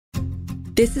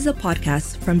This is a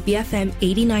podcast from BFM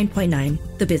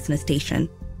 89.9, the business station.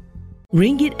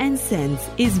 Ringgit and Cents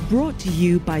is brought to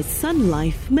you by Sun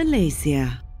Life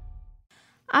Malaysia.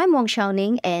 I'm Wong Shao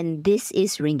Ning, and this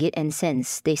is Ringgit and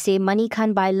Cents. They say money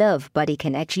can't buy love, but it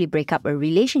can actually break up a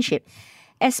relationship,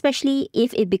 especially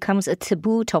if it becomes a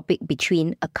taboo topic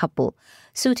between a couple.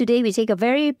 So today we take a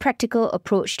very practical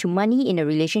approach to money in a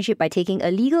relationship by taking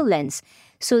a legal lens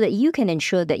so that you can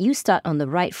ensure that you start on the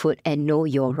right foot and know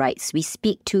your rights. We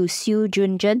speak to Siew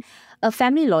Choon Jern, a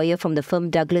family lawyer from the firm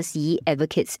Douglas Yee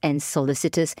Advocates and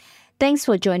Solicitors. Thanks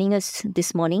for joining us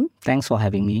this morning. Thanks for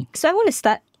having me. So I want to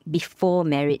start before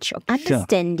marriage,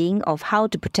 understanding of how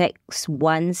to protect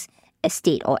one's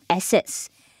estate or assets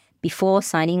before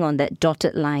signing on that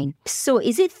dotted line. So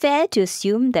is it fair to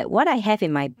assume that what I have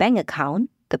in my bank account,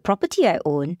 the property I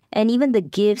own, and even the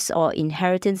gifts or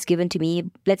inheritance given to me,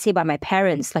 let's say by my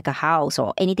parents, like a house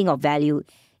or anything of value,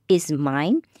 is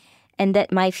mine, and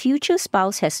that my future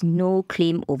spouse has no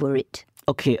claim over it?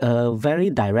 Okay, a very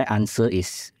direct answer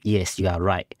is yes, you are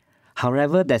right.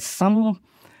 However, there's some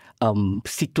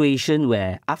situation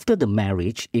where after the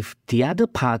marriage, if the other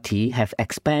party have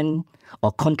expanded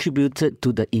or contributed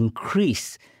to the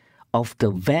increase of the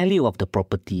value of the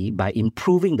property by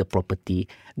improving the property,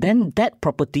 then that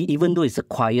property, even though it's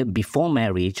acquired before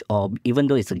marriage or even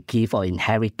though it's a gift or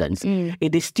inheritance,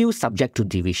 it is still subject to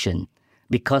division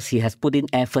because he has put in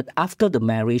effort after the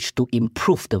marriage to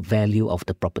improve the value of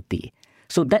the property.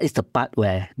 So that is the part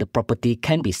where the property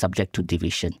can be subject to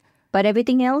division. But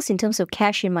everything else in terms of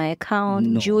cash in my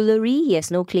account, jewelry, he has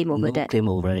no claim over that. No claim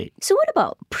over it. So what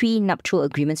about prenuptial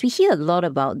agreements? We hear a lot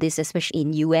about this, especially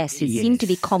in US. It seems to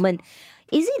be common.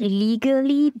 Is it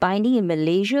legally binding in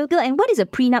Malaysia? And what is a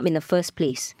prenup in the first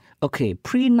place? Okay,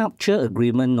 prenuptial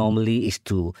agreement normally is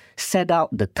to set out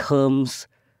the terms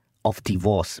of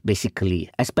divorce, basically,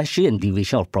 especially in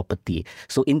division of property.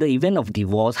 So in the event of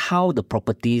divorce, how the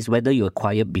properties, whether you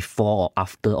acquire before or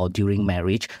after or during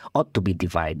marriage, ought to be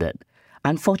divided.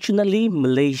 Unfortunately,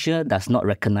 Malaysia does not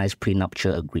recognize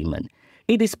prenuptial agreement.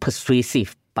 It is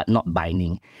persuasive but not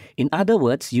binding. In other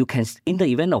words, you can, in the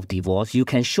event of divorce, you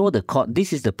can show the court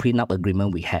this is the prenup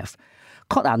agreement we have.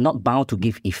 Court are not bound to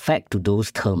give effect to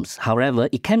those terms. However,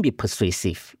 it can be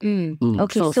persuasive.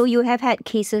 Okay, so you have had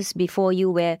cases before you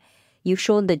where you've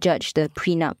shown the judge the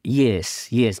prenup. Yes,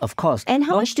 of course. And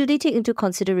how much do they take into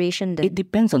consideration then? It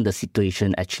depends on the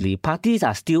situation, actually. Parties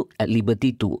are still at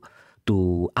liberty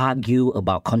to argue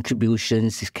about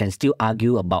contributions, can still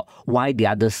argue about why the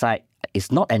other side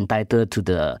is not entitled to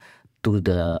the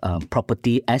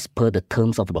property as per the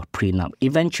terms of the prenup.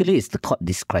 Eventually, it's the court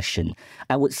discretion.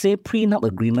 I would say prenup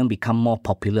agreement become more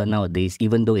popular nowadays,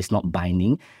 even though it's not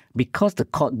binding, because the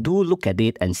court do look at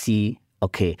it and see,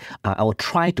 okay, I will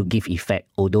try to give effect,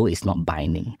 although it's not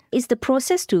binding. Is the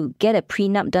process to get a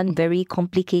prenup done very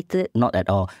complicated? Not at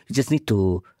all. You just need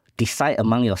to decide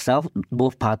among yourself,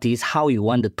 both parties, how you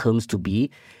want the terms to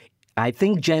be. I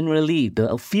think generally,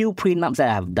 the few prenups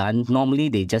that I've done, normally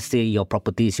they just say your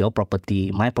property is your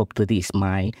property, my property is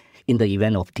mine in the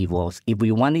event of divorce. If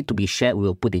we want it to be shared,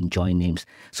 we'll put in joint names.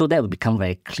 So that will become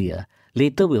very clear.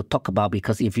 Later, we'll talk about,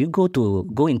 because if you go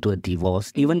into a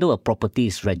divorce, even though a property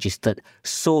is registered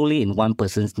solely in one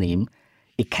person's name,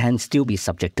 it can still be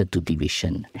subjected to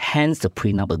division. Hence the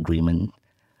prenup agreement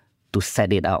to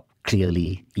set it out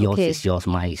clearly. Yours is yours,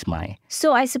 mine is mine.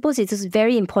 So I suppose it is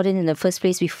very important in the first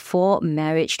place before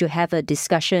marriage to have a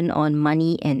discussion on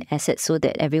money and assets so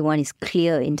that everyone is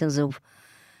clear in terms of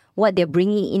what they're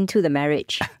bringing into the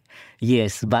marriage.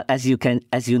 Yes, but as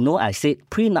you know, I said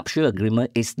prenuptial agreement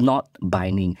is not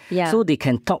binding. Yeah. So they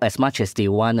can talk as much as they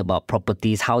want about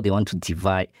properties, how they want to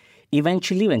divide.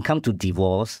 Eventually, when it comes to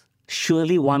divorce,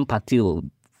 surely one party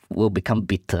will become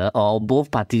bitter, or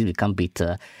both parties become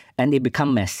bitter, and it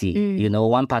become messy. You know,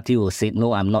 one party will say,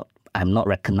 no, I'm not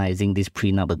recognizing this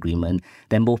prenup agreement.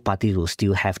 Then both parties will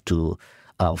still have to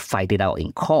fight it out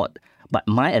in court. But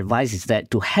my advice is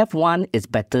that to have one is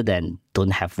better than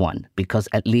don't have one, because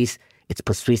at least it's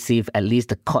persuasive. At least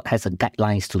the court has a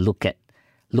guidelines to look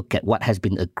at what has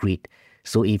been agreed.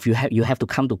 So if you have to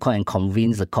come to court and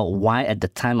convince the court why at the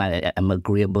time I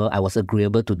was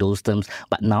agreeable to those terms,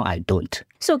 but now I don't.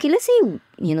 So okay, let's say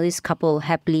this couple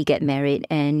happily get married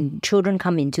and children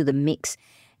come into the mix.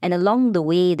 And along the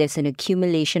way, there's an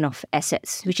accumulation of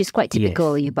assets, which is quite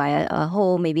typical. Yes. You buy a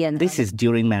home, maybe This is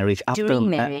during marriage,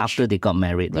 after they got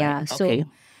married, right? Yeah, so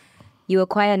you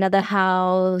acquire another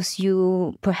house,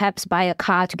 you perhaps buy a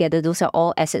car together. Those are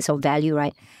all assets of value,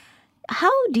 right?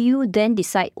 How do you then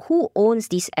decide who owns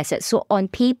these assets? So on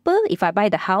paper, if I buy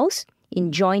the house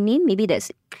in joint name, maybe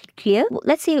that's clear.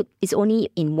 Let's say it's only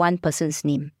in one person's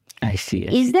name. I see.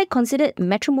 Is that considered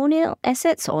matrimonial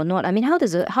assets or not? I mean, how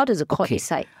does a court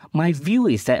decide? My view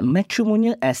is that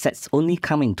matrimonial assets only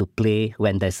come into play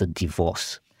when there's a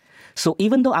divorce. So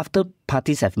even though after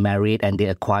parties have married and they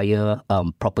acquire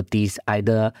properties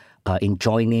either in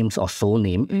joint names or sole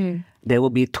name, there will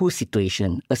be two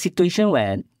situations. A situation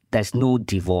where there's no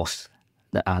divorce,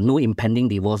 no impending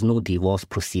divorce, no divorce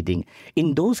proceeding.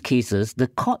 In those cases, the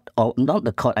court, or not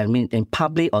the court, I mean in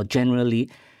public or generally,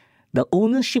 the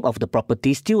ownership of the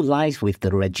property still lies with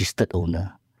the registered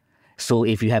owner. So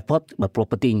if you have bought a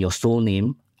property in your sole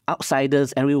name,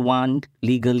 outsiders, everyone,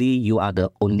 legally, you are the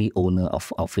only owner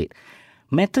of it.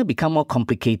 Matter become more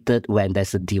complicated when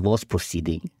there's a divorce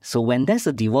proceeding. So when there's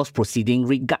a divorce proceeding,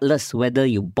 regardless whether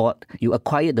you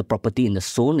acquired the property in the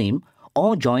sole name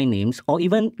or joint names or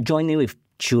even joint name with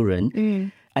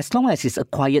children, as long as it's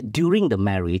acquired during the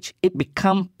marriage, it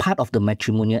becomes part of the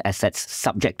matrimonial assets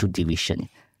subject to division.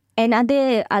 And are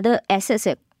there other assets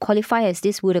that qualify as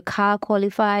this? Would a car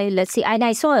qualify? Let's say, and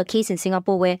I saw a case in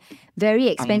Singapore where very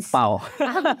expensive...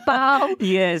 Ang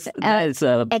Yes. That's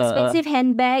expensive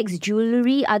handbags,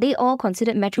 jewellery, are they all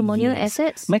considered matrimonial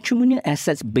assets? Matrimonial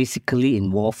assets basically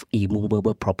involve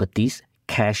immovable properties,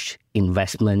 cash,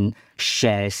 investment,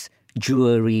 shares,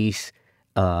 jewelries.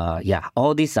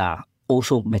 All these are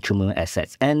also matrimonial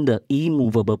assets. And the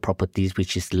immovable properties,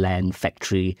 which is land,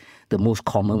 factory, the most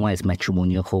common one is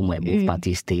matrimonial home where both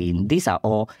parties stay in. These are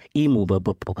all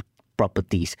immovable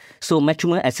properties. So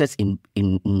matrimonial assets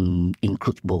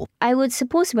includes both. I would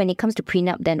suppose when it comes to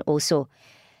prenup then also,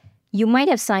 you might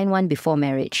have signed one before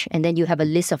marriage and then you have a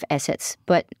list of assets.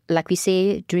 But like we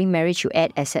say, during marriage, you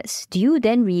add assets. Do you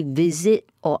then revisit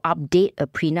or update a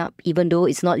prenup even though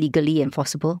it's not legally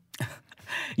enforceable?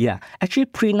 Yeah, actually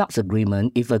prenups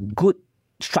agreement, if a good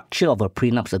structure of a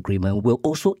prenups agreement will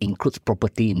also include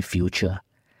property in future.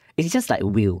 It's just like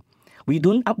will. We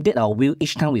don't update our will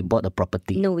each time we bought a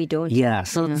property. No, we don't. Yeah,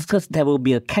 so because there will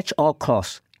be a catch-all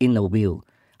clause in the will,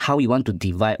 how you want to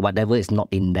divide whatever is not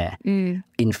in there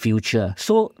in future.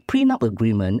 So prenup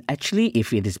agreement, actually,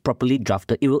 if it is properly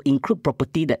drafted, it will include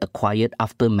property that acquired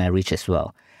after marriage as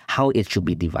well, how it should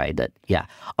be divided. Yeah,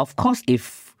 of course,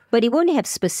 But it won't have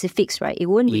specifics, right? It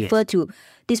won't refer to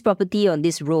this property on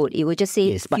this road. It will just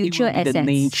say future assets. The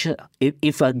nature,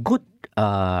 if a good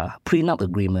prenup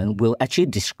agreement will actually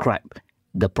describe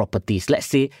the properties. Let's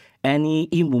say any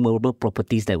immovable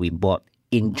properties that we bought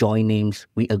in joint names,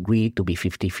 we agree to be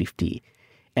 50-50.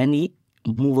 Any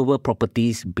movable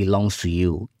properties belongs to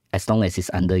you as long as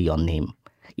it's under your name.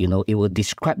 You know, it will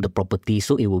describe the property,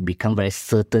 so it will become very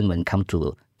certain when it comes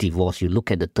to divorce. You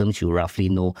look at the terms, you roughly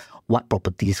know what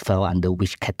properties fell under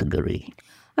which category.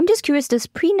 I'm just curious, does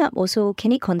prenup also,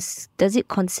 does it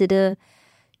consider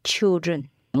children?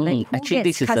 Actually,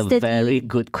 this custody? is a very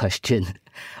good question.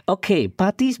 Okay,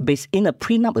 parties based in a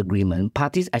prenup agreement,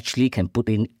 parties actually can put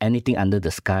in anything under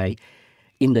the sky.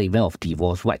 In the event of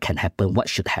divorce, what can happen, what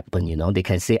should happen, you know. They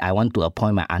can say, I want to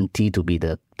appoint my auntie to be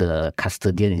the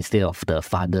custodian instead of the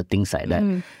father, things like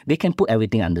that. They can put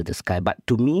everything under the sky. But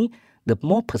to me, the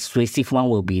more persuasive one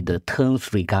will be the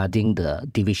terms regarding the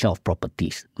division of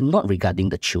properties, not regarding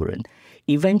the children.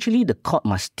 Eventually, the court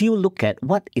must still look at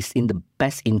what is in the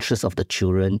best interest of the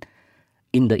children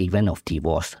in the event of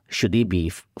divorce. Should it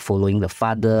be following the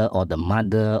father or the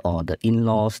mother or the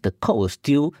in-laws? The court will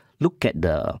still look at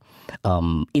the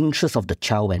interest of the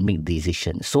child and make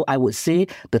decisions. So I would say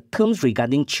the terms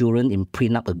regarding children in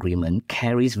prenup agreement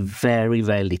carries very,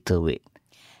 very little weight.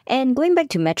 And going back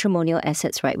to matrimonial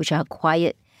assets, right, which are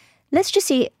acquired, let's just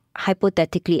say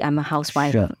hypothetically I'm a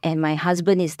housewife and my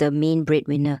husband is the main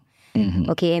breadwinner.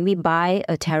 Okay, and we buy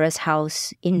a terrace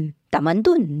house in Taman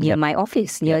near my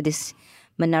office, near this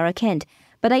Menara Kent.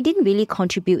 But I didn't really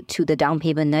contribute to the down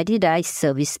payment, neither did I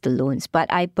service the loans,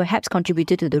 but I perhaps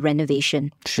contributed to the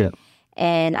renovation. Sure.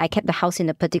 And I kept the house in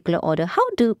a particular order. How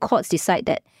do courts decide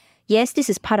that, yes, this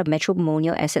is part of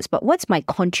matrimonial assets, but what's my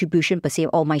contribution per se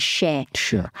or my share?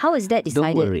 Sure. How is that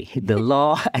decided? Don't worry. The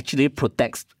law actually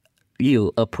protects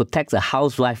you, protects a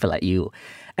housewife like you.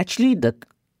 Actually,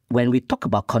 when we talk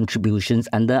about contributions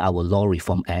under our Law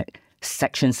Reform Act,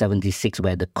 Section 76,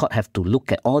 where the court have to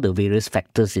look at all the various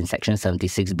factors in Section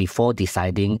 76 before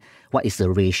deciding what is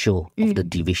the ratio of the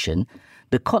division,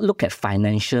 the court look at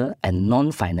financial and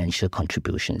non-financial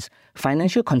contributions.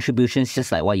 Financial contributions,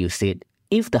 just like what you said,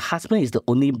 if the husband is the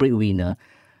only breadwinner,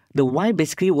 the wife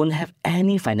basically won't have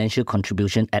any financial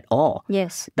contribution at all.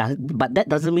 Yes. But that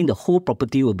doesn't mean the whole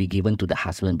property will be given to the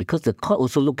husband, because the court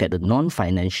also look at the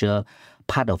non-financial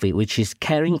part of it, which is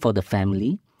caring for the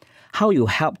family, how you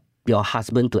help your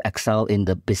husband to excel in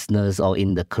the business or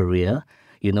in the career.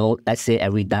 You know, let's say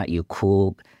every night you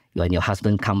cook, when your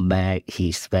husband come back,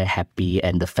 he's very happy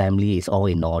and the family is all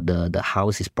in order. The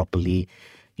house is properly,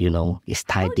 is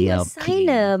tidy up. How do you assign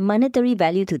a monetary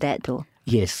value to that though?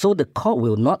 Yes, so the court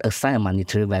will not assign a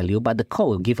monetary value, but the court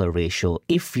will give a ratio.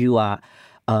 If you are,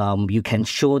 you can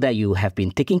show that you have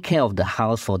been taking care of the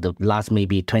house for the last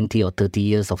maybe 20 or 30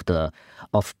 years of the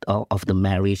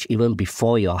marriage, even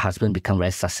before your husband become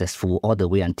very successful all the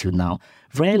way until now.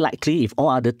 Very likely, if all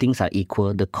other things are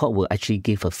equal, the court will actually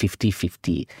give a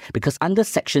 50-50. Because under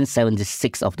Section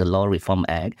 76 of the Law Reform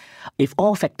Act, if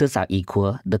all factors are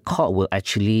equal, the court will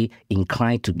actually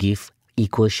incline to give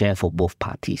equal share for both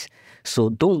parties. So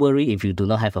don't worry if you do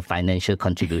not have a financial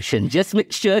contribution. Just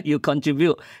make sure you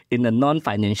contribute in a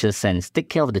non-financial sense. Take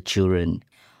care of the children.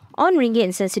 On Ringgit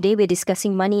and Cents today, we're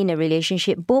discussing money in a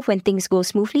relationship, both when things go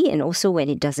smoothly and also when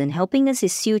it doesn't. Helping us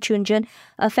is Siew Choon Jern,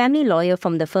 a family lawyer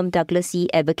from the firm Douglas Yee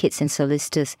Advocates and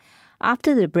Solicitors.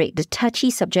 After the break, the touchy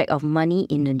subject of money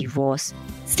in a divorce.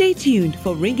 Stay tuned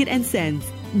for Ringgit and Cents,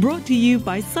 brought to you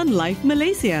by Sun Life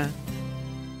Malaysia.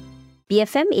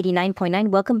 BFM 89.9,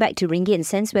 welcome back to Ringgit and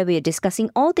Cents, where we are discussing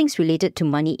all things related to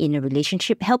money in a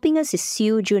relationship. Helping us is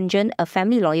Siew Choon Jern, a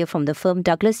family lawyer from the firm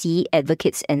Douglas Yee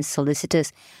Advocates and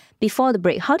Solicitors. Before the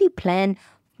break, how do you plan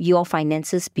your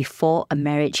finances before a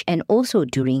marriage and also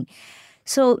during?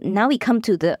 So now we come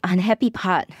to the unhappy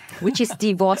part, which is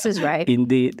divorces, right?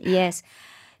 Indeed. Yes.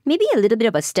 Maybe a little bit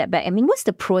of a step back. I mean, what's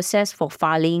the process for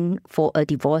filing for a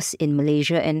divorce in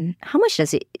Malaysia and how much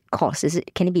does it cost?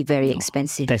 Can it be very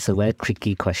expensive? That's a very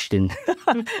tricky question,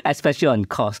 especially on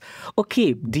cost.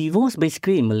 Okay, divorce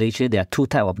basically in Malaysia, there are two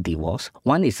types of divorce.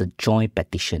 One is a joint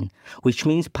petition, which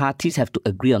means parties have to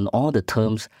agree on all the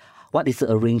terms. What is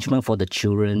the arrangement for the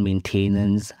children,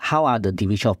 maintenance? How are the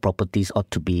division of properties ought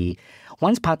to be?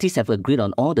 Once parties have agreed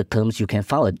on all the terms, you can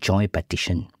file a joint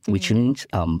petition, which means,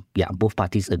 both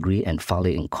parties agree and file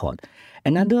it in court.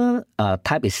 Another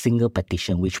type is single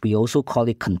petition, which we also call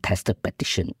it contested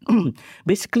petition.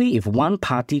 Basically, if one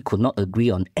party could not agree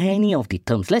on any of the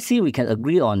terms, let's say we can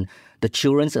agree on the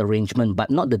children's arrangement, but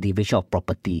not the division of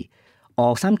property,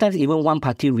 or sometimes even one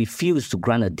party refused to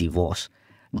grant a divorce,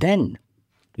 then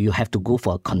you have to go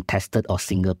for a contested or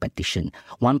single petition.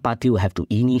 One party will have to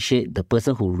initiate, the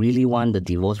person who really wants the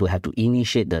divorce will have to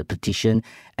initiate the petition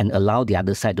and allow the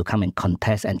other side to come and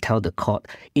contest and tell the court,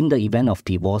 in the event of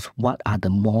divorce, what are the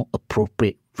more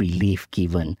appropriate relief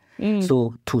given.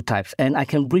 So two types. And I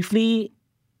can briefly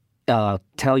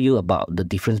tell you about the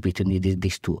difference between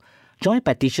these two. Joint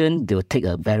petition, they will take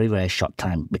a very, very short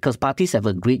time because parties have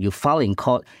agreed, you file in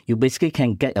court, you basically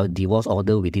can get a divorce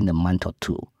order within a month or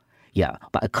two. Yeah,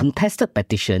 but a contested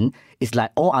petition is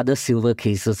like all other civil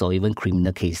cases or even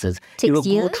criminal cases. It will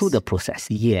go through the process.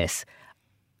 Yes.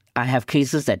 I have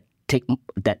cases that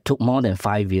took more than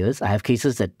 5 years. I have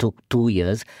cases that took 2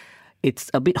 years. It's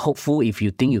a bit hopeful if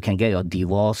you think you can get your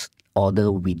divorce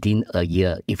order within a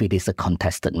year if it is a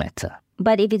contested matter.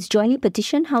 But if it's jointly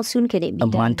petitioned, how soon can it be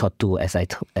done? A month or two, as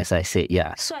I said,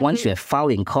 yeah. So once you have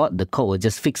filed in court, the court will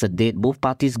just fix a date. Both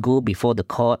parties go before the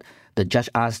court. The judge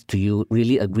asks, do you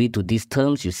really agree to these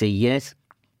terms? You say yes,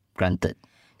 granted.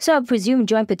 So I presume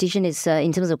joint petition is,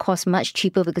 in terms of cost, much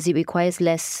cheaper because it requires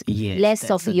less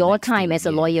of your time as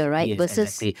a lawyer, right? Yes,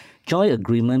 versus exactly. Joint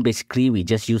agreement, basically, we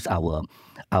just use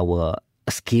our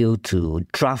skill to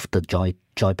draft the joint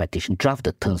petition, draft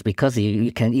the terms, because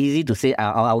you can easy to say,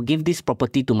 I'll give this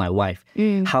property to my wife,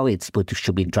 how it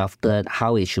should be drafted,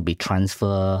 how it should be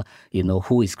transferred,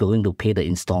 who is going to pay the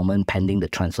installment pending the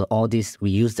transfer, all this,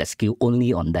 we use that skill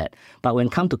only on that. But when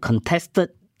it comes to contested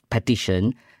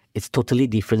petition, it's totally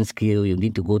different skill. You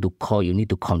need to go to court, you need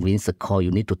to convince the court,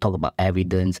 you need to talk about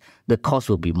evidence. The cost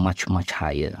will be much, much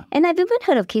higher. And I've even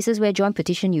heard of cases where joint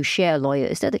petition, you share a lawyer.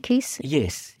 Is that the case?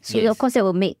 Yes. So of course that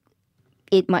will make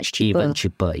it much cheaper. Even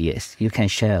cheaper, yes. You can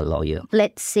share a lawyer.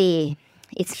 Let's say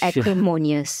it's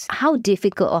acrimonious. How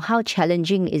difficult or how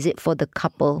challenging is it for the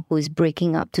couple who is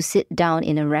breaking up to sit down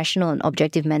in a rational and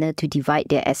objective manner to divide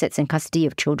their assets and custody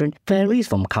of children? Varies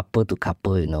from couple to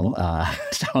couple,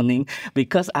 sounding,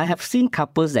 because I have seen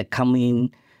couples that come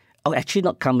in, actually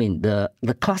not come in. The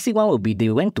classic one would be they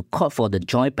went to court for the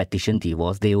joint petition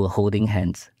divorce. They were holding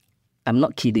hands. I'm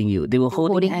not kidding you. They were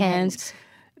holding hands.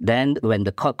 Then when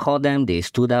the court called them, they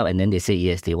stood up and then they say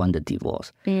yes, they want the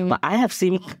divorce. But I have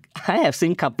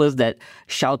seen couples that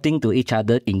shouting to each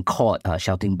other in court,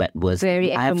 shouting bad words.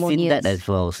 Very acrimonious. I have seen that as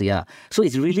well. So, yeah. So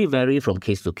it's really vary from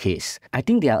case to case. I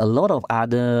think there are a lot of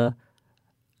other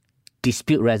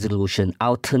dispute resolution,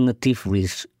 alternative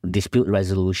dispute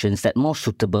resolutions that are more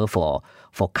suitable for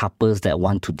couples that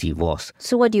want to divorce.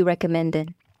 So what do you recommend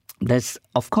then?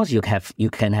 Of course, you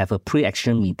can have a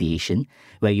pre-action mediation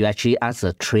where you actually ask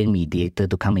a trained mediator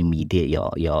to come and mediate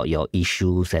your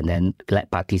issues and then let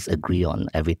parties agree on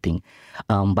everything.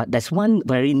 But there's one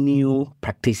very new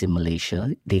practice in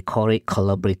Malaysia. They call it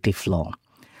collaborative law.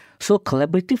 So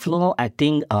collaborative law, I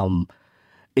think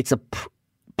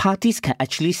parties can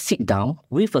actually sit down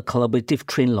with a collaborative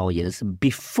trained lawyers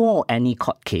before any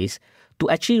court case to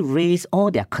actually raise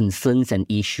all their concerns and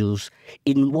issues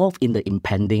involved in the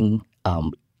impending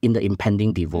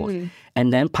divorce.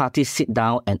 And then parties sit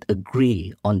down and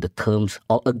agree on the terms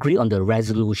or agree on the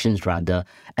resolutions rather,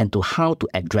 and to how to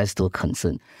address those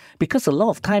concerns. Because a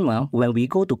lot of time when we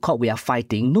go to court, we are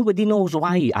fighting. Nobody knows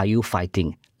why are you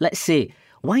fighting. Let's say,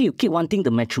 why you keep wanting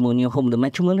the matrimonial home? The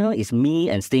matrimonial is me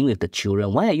and staying with the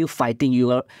children. Why are you fighting?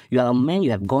 You are a man, you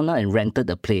have gone out and rented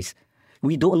the place.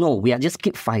 We don't know. We are just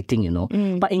keep fighting,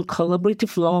 But in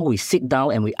collaborative law, we sit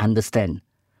down and we understand.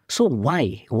 So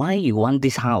why? Why you want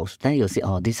this house? Then you'll say,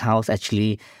 this house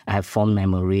actually, I have fond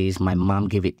memories. My mom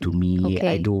gave it to me. Okay.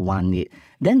 I do want it.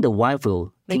 Then the wife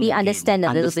will maybe understand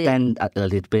a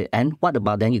little bit. And what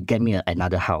about then you get me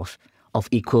another house of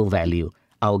equal value?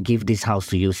 I'll give this house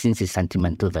to you since it's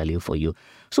sentimental value for you.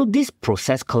 So this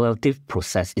process, collaborative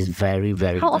process, is very,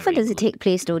 very How often very does it take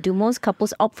place though? Do most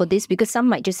couples opt for this? Because some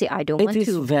might just say, I don't want to. It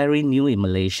is very new in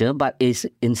Malaysia, but it's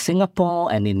in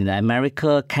Singapore and in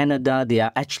America, Canada, they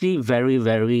are actually very,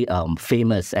 very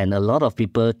famous, and a lot of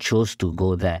people chose to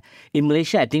go there. In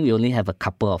Malaysia, I think we only have a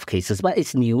couple of cases, but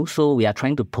it's new, so we are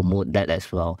trying to promote that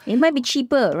as well. It might be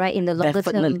cheaper, right, in the longer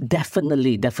term?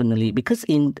 Definitely. Because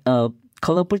in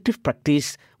collaborative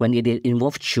practice, when it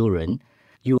involves children,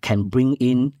 you can bring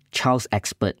in child's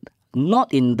expert.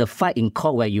 Not in the fight in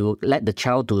court where you let the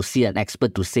child to see an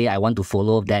expert to say, I want to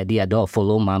follow daddy, I don't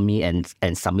follow mommy and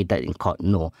submit that in court.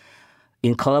 No.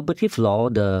 In collaborative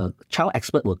law, the child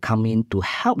expert will come in to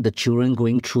help the children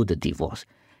going through the divorce.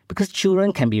 Because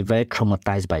children can be very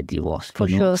traumatized by divorce. For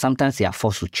sure. Sometimes they are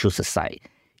forced to choose a side.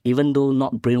 Even though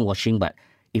not brainwashing, but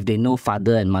if they know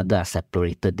father and mother are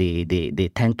separated,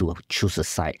 they tend to choose a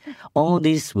side. All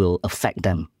this will affect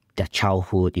them, their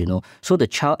childhood, So the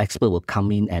child expert will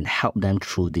come in and help them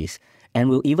through this, and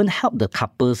will even help the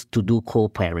couples to do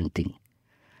co-parenting.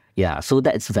 Yeah, so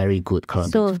that's very good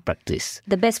collaborative practice.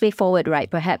 The best way forward, right,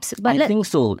 perhaps? But I think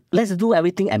so. Let's do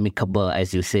everything amicable,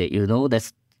 as you say.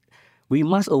 We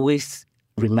must always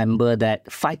remember that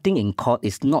fighting in court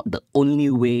is not the only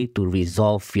way to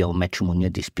resolve your matrimonial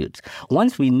disputes.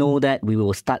 Once we know that, we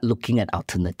will start looking at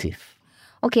alternative.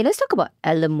 Okay, let's talk about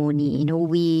alimony.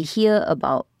 We hear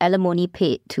about alimony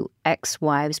paid to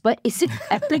ex-wives, but is it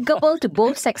applicable to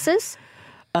both sexes?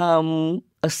 A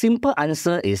simple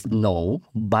answer is no,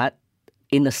 but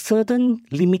in a certain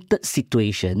limited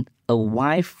situation, a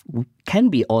wife can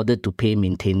be ordered to pay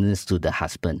maintenance to the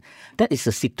husband. That is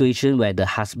a situation where the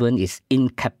husband is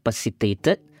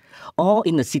incapacitated, or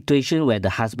in a situation where the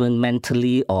husband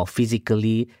mentally or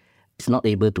physically is not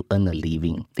able to earn a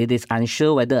living. It is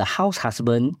unsure whether a house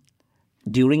husband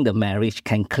during the marriage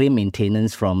can claim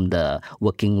maintenance from the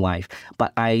working wife.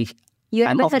 But you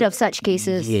have heard of such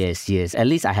cases? Yes. At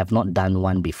least I have not done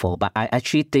one before. But I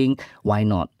actually think, why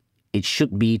not? It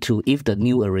should be too, if the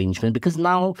new arrangement, because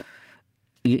now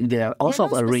there are all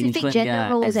sorts of arrangements.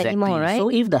 Gender roles anymore, right? So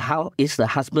if the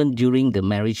husband during the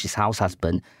marriage is house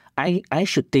husband, I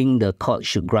should think the court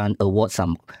should award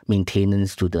some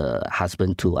maintenance to the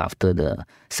husband too after the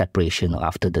separation or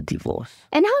after the divorce.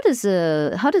 And how does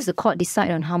the court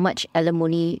decide on how much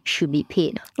alimony should be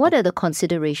paid? What are the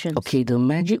considerations? Okay, the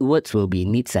magic words will be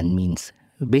needs and means.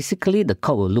 Basically, the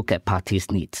court will look at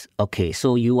parties' needs. Okay,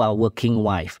 so you are a working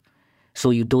wife. So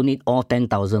you don't need all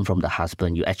 10,000 from the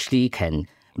husband. You actually can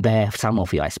bear some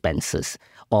of your expenses.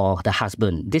 Or the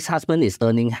husband. This husband is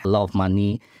earning a lot of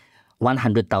money,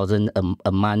 100,000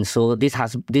 a month. So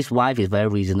this wife is very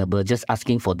reasonable, just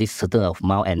asking for this certain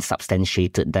amount and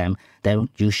substantiated them. Then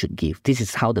you should give. This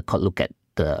is how the court look at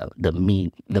the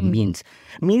means.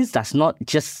 Means does not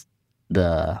just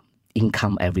the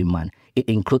income every month. It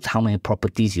includes how many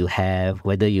properties you have,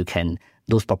 whether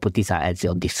those properties are at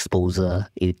your disposal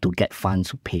to get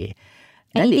funds to pay.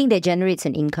 Anything that generates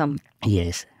an income.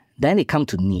 Yes. Then it comes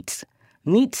to needs.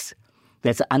 Needs,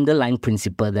 there's an underlying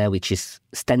principle there, which is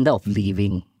standard of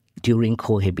living during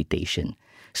cohabitation.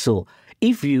 So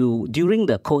if during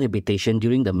the cohabitation,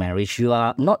 during the marriage, you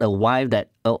are not a wife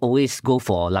that always go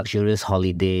for luxurious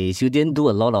holidays, you didn't do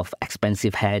a lot of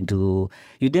expensive hairdo,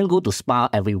 you didn't go to spa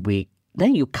every week,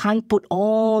 then you can't put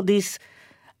all these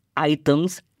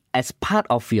items as part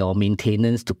of your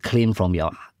maintenance to claim from your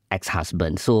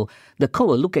ex-husband. So the court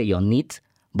will look at your needs,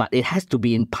 but it has to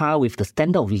be in par with the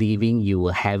standard of living you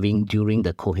were having during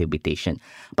the cohabitation.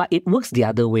 But it works the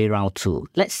other way around too.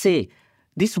 Let's say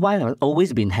this couple has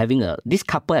always been having a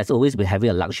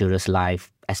luxurious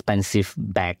life, expensive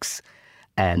bags,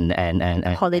 and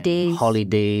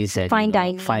holidays, and fine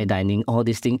dining, all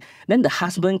these things. Then the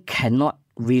husband cannot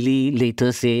really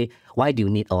later say, why do you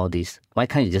need all this? Why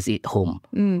can't you just eat home?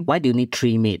 Why do you need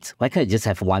 3 maids? Why can't you just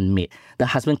have 1 maid? The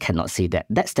husband cannot say that.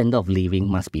 That standard of living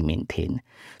must be maintained.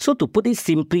 So to put it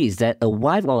simply is that a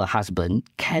wife or a husband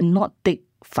cannot take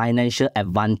financial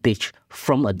advantage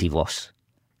from a divorce.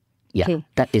 Yeah, Okay.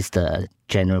 That is the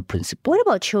general principle. What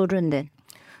about children then?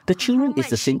 The children is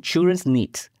the same, children's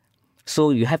needs.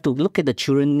 So you have to look at the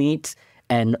children's needs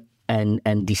and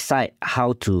decide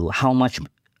how much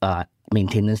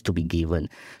maintenance to be given.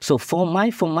 So for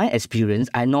my experience,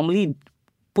 I normally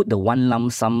put the one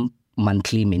lump sum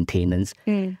monthly maintenance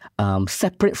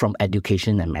separate from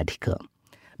education and medical,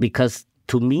 because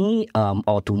to me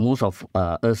or to most of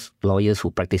us lawyers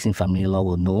who practicing family law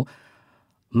will know,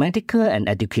 medical and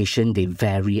education, they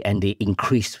vary and they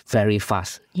increase very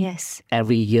fast. Yes.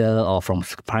 Every year, or from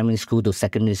primary school to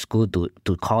secondary school to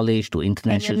college to And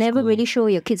international you're never school. really sure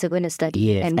your kids are going to study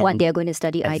Yes, and what they're going to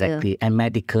study either. Exactly. And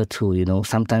medical too,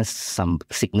 sometimes some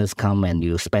sickness come and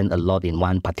you spend a lot in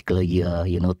one particular year,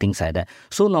 things like that.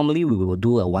 So normally we will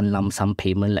do a one lump sum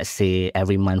payment, let's say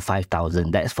every month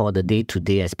 5,000. That's for the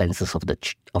day-to-day expenses of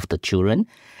the children.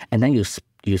 And then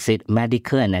you said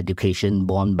medical and education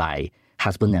borne by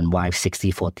husband and wife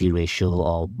 60-40 ratio,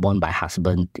 or borne by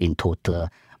husband in total.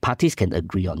 Parties can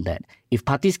agree on that. If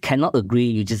parties cannot agree,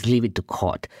 you just leave it to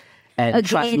court. And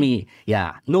trust me,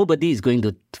 nobody is going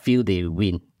to feel they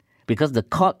win, because the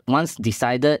court once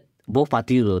decided, both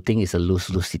parties will think it's a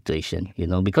lose-lose situation,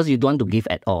 because you don't want to give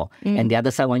at all, and the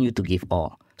other side want you to give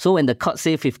all. So when the court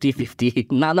say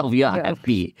 50-50, none of you are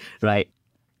happy, right?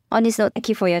 On this note, thank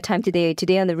you for your time today.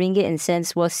 Today on the Ringgit and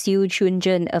Cents was Siew Choon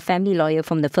Jern, a family lawyer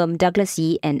from the firm Douglas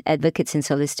Yee Advocates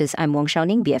Solicitors. I'm Wong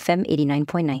Xiaoning, BFM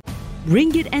 89.9.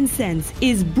 Ringgit and Cents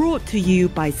is brought to you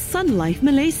by Sun Life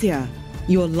Malaysia,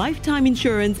 your lifetime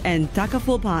insurance and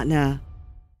Takaful partner.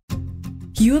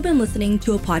 You have been listening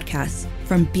to a podcast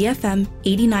from BFM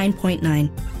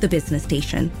 89.9, the business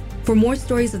station. For more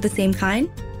stories of the same kind,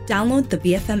 download the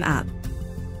BFM app.